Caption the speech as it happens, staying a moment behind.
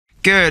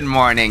Good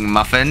morning,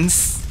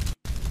 muffins.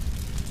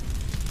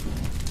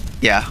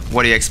 Yeah,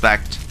 what do you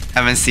expect?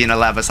 Haven't seen a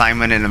lab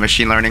assignment in a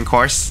machine learning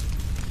course?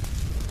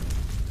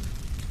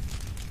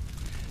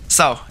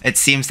 So, it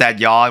seems that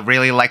y'all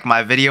really like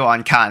my video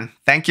on Khan.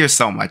 Thank you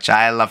so much,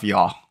 I love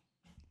y'all.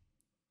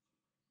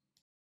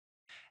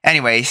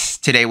 Anyways,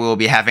 today we will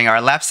be having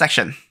our lab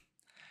section.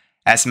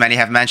 As many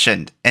have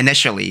mentioned,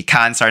 initially,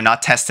 Khans are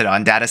not tested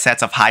on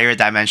datasets of higher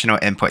dimensional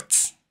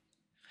inputs.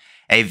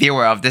 A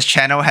viewer of this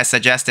channel has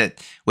suggested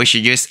we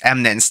should use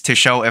MNIST to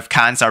show if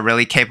Khans are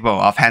really capable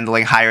of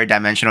handling higher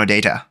dimensional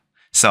data.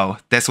 So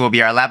this will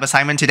be our lab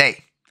assignment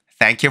today.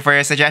 Thank you for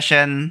your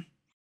suggestion.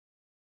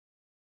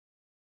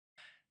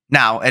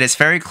 Now, it is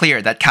very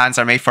clear that Khans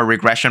are made for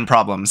regression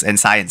problems in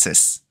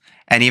sciences.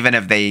 And even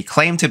if they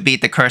claim to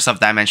beat the curse of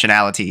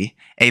dimensionality,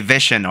 a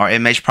vision or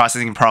image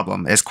processing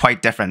problem is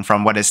quite different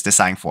from what it's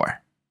designed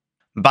for.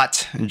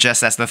 But,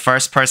 just as the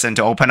first person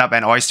to open up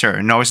an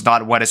oyster knows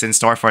not what is in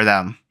store for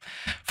them,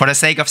 for the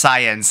sake of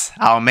science,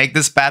 I'll make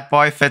this bad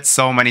boy fit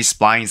so many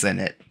splines in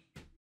it.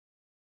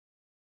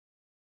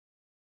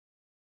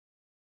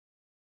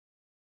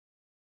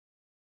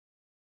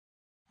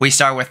 We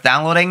start with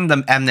downloading the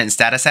MNIST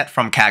dataset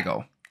from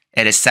Kaggle.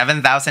 It is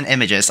 7,000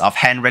 images of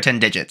handwritten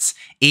digits,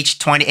 each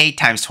 28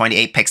 ×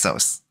 28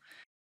 pixels.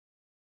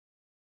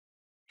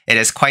 It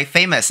is quite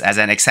famous as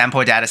an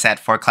example dataset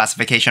for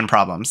classification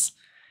problems,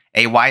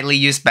 a widely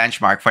used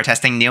benchmark for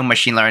testing new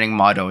machine learning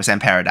models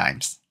and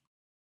paradigms.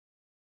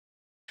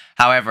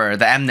 However,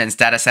 the MNIST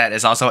dataset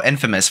is also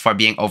infamous for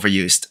being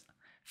overused.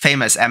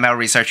 Famous ML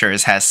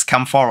researchers has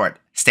come forward,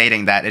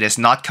 stating that it is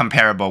not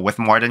comparable with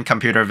modern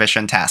computer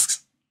vision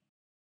tasks.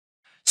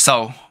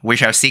 So, we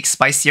shall seek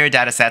spicier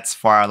datasets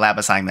for our lab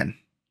assignment.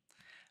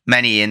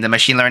 Many in the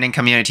machine learning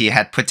community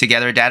had put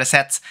together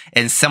datasets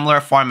in similar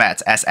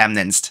formats as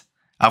MNIST,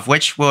 of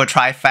which we will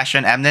try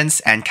Fashion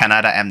MNIST and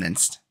Kannada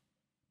MNIST.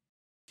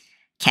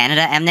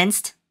 Canada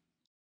MNIST?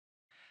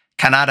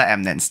 Kannada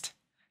MNIST.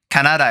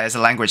 Kannada is a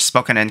language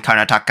spoken in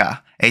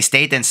Karnataka, a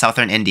state in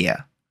southern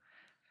India.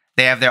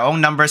 They have their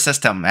own number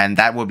system, and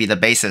that will be the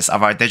basis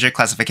of our digit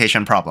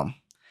classification problem.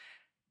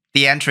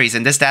 The entries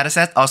in this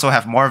dataset also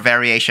have more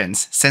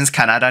variations, since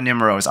Kannada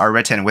numerals are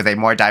written with a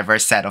more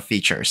diverse set of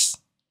features.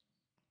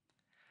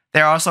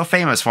 They are also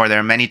famous for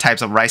their many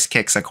types of rice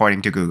cakes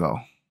according to Google.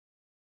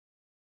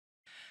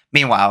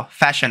 Meanwhile,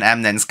 Fashion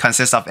MNIST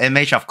consists of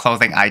image of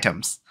clothing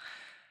items.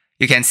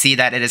 You can see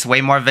that it is way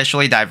more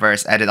visually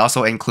diverse, and it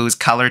also includes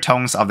color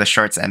tones of the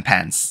shirts and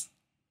pants.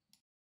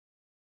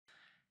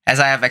 As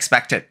I have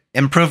expected,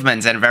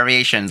 improvements and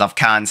variations of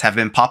Khans have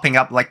been popping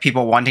up like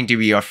people wanting to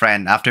be your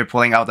friend after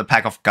pulling out a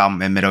pack of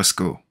gum in middle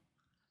school.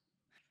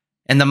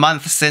 In the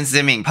month since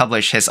Zimmerman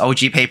published his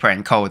OG paper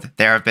and code,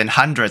 there have been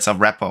hundreds of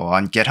repo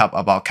on GitHub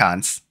about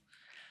Khans.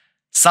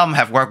 Some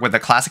have worked with the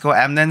classical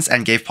MNIST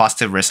and gave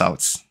positive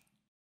results.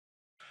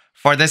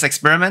 For this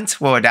experiment,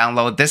 we will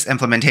download this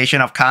implementation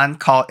of Khan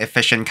called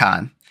Efficient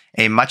Khan,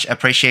 a much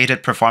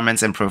appreciated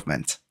performance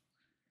improvement.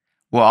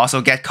 We'll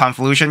also get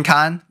Convolution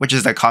Khan, which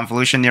is the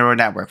convolution neural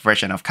network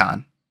version of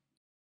Khan.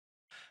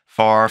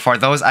 For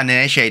those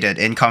uninitiated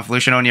in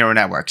convolutional neural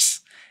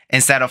networks,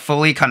 instead of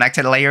fully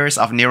connected layers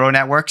of neural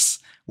networks,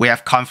 we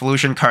have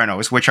convolution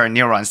kernels, which are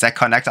neurons that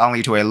connect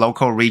only to a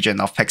local region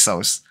of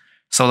pixels,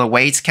 so the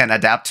weights can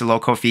adapt to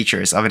local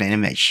features of an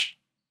image.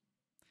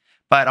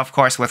 But of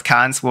course, with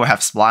Khans, we'll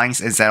have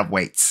splines instead of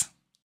weights.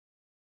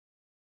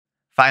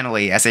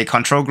 Finally, as a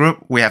control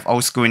group, we have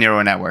old-school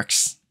neural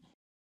networks.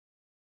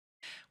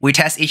 We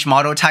test each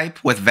model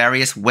type with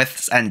various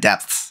widths and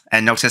depths,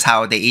 and notice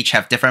how they each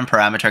have different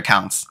parameter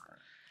counts.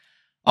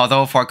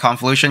 Although for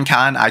Convolution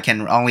Khan, I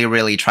can only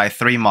really try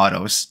 3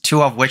 models,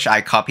 2 of which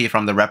I copy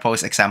from the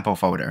repo's example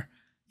folder.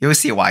 You'll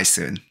see why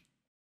soon.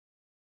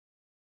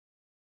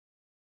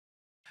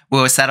 We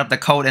will set up the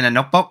code in a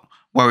notebook,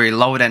 where we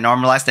load and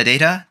normalize the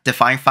data,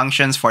 define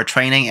functions for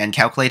training and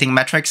calculating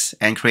metrics,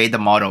 and create the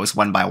models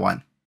one by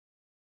one.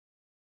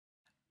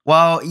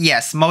 Well,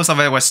 yes, most of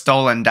it was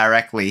stolen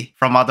directly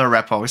from other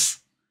repos.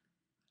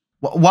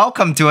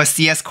 Welcome to a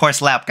CS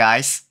course lab,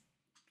 guys.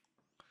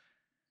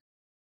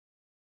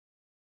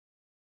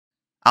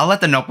 I'll let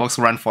the notebooks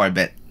run for a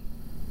bit.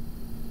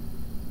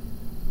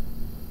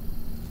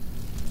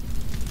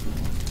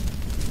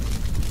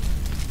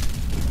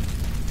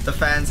 The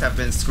fans have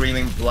been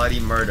screaming bloody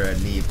murder at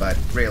me, but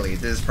really,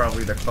 this is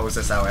probably the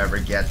closest I'll ever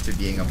get to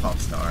being a pop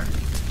star.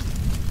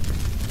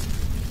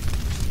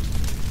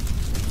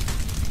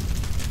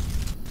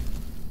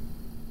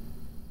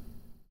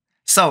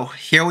 So,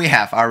 here we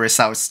have our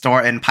results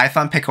stored in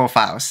Python pickle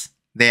files.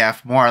 They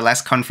have more or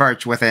less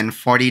converged within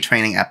 40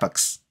 training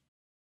epochs.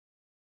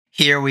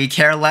 Here we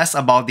care less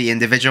about the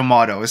individual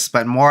models,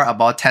 but more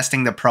about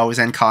testing the pros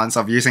and cons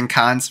of using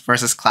Khans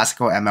versus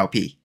classical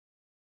MLP.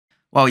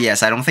 Well,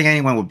 yes, I don't think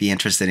anyone would be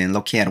interested in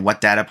looking at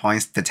what data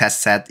points the test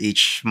set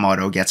each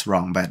model gets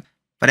wrong,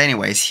 but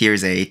anyways,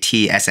 here's a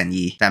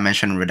TSNE,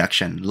 dimension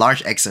reduction.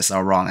 Large X's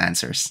are wrong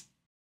answers.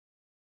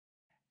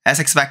 As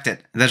expected,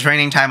 the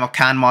training time of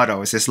Khan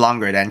models is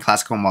longer than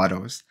classical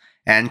models,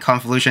 and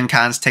convolution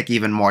Khans take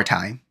even more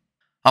time.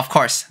 Of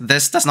course,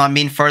 this does not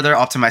mean further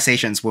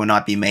optimizations will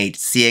not be made,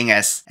 seeing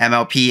as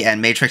MLP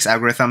and matrix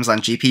algorithms on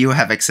GPU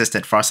have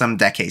existed for some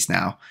decades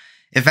now.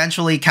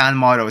 Eventually, Khan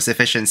model's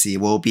efficiency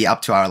will be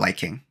up to our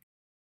liking.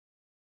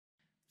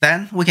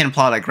 Then, we can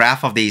plot a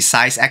graph of the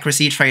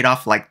size-accuracy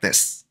trade-off like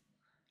this.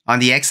 On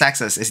the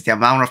x-axis is the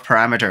amount of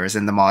parameters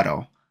in the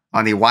model.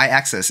 On the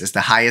y-axis is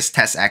the highest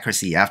test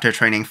accuracy after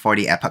training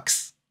 40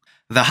 epochs.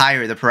 The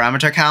higher the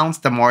parameter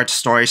count, the more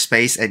storage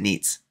space it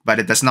needs, but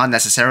it does not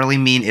necessarily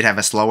mean it have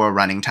a slower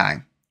running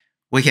time.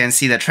 We can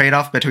see the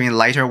trade-off between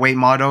lighter weight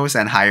models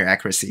and higher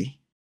accuracy.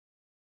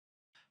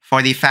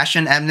 For the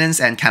Fashion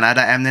MNIST and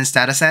Canada MNIST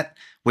dataset,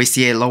 we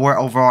see a lower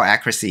overall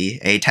accuracy,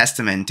 a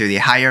testament to the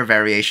higher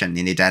variation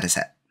in the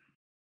dataset.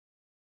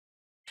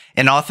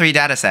 In all three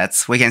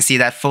datasets, we can see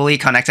that fully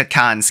connected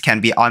Khans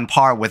can be on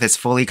par with its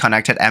fully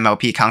connected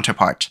MLP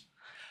counterpart,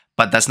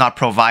 but does not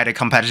provide a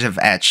competitive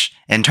edge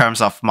in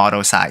terms of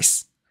model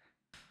size.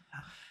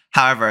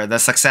 However, the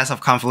success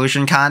of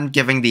convolution Khan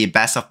giving the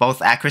best of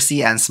both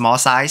accuracy and small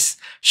size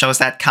shows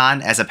that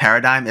Khan as a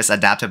paradigm is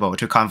adaptable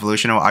to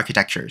convolutional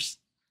architectures.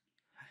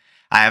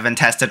 I haven't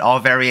tested all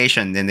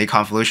variations in the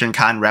convolution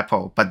Khan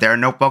repo, but their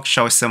notebook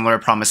shows similar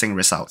promising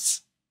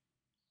results.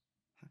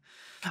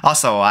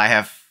 Also, I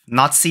have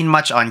not seen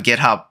much on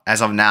GitHub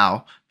as of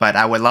now, but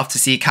I would love to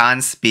see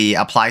Khans be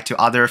applied to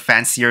other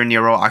fancier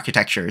neural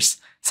architectures,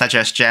 such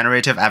as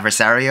generative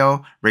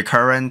adversarial,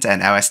 recurrent,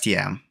 and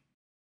LSTM.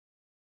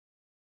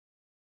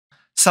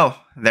 So,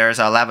 there's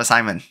our lab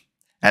assignment.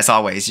 As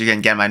always, you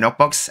can get my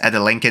notebooks at the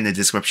link in the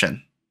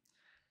description.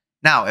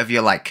 Now, if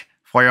you like,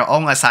 for your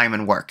own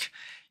assignment work,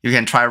 you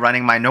can try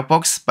running my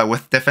notebooks but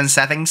with different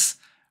settings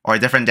or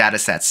different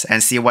datasets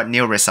and see what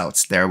new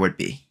results there would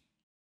be.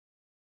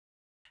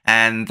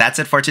 And that's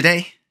it for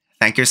today.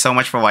 Thank you so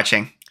much for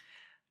watching.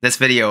 This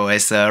video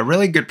is a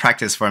really good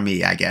practice for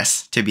me, I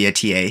guess, to be a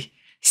TA,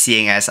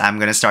 seeing as I'm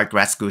gonna start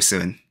grad school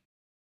soon.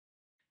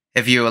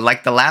 If you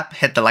like the lab,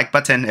 hit the like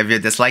button. If you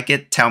dislike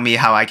it, tell me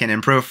how I can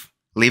improve.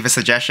 Leave a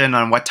suggestion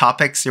on what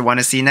topics you want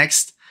to see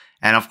next.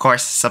 And of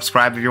course,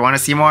 subscribe if you want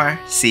to see more.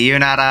 See you,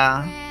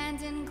 Nara!